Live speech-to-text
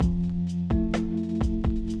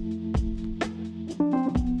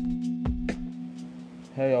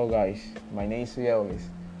Hello guys, my name is Elvis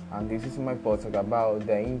and this is my podcast about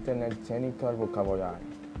the internet technical vocabulary.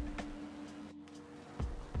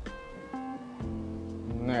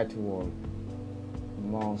 Network,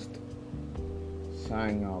 most,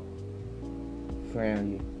 sign up,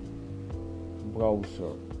 friendly,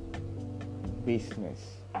 browser, business,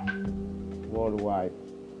 worldwide,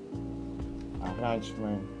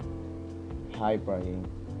 arrangement, hyperlink,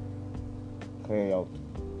 layout,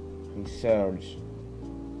 research,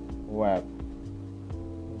 web,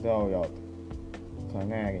 download,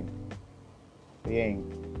 connecting, link,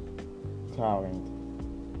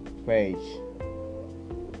 current, page,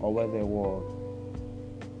 over the world,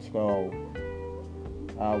 scroll,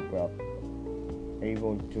 output,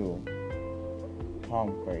 able to,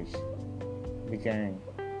 homepage, begin,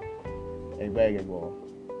 available,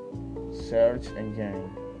 search engine,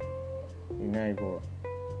 enable,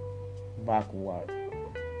 backward,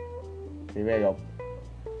 develop,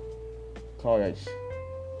 college,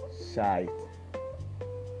 site,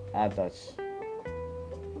 attach,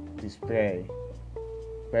 display,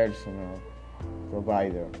 personal,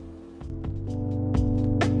 provider.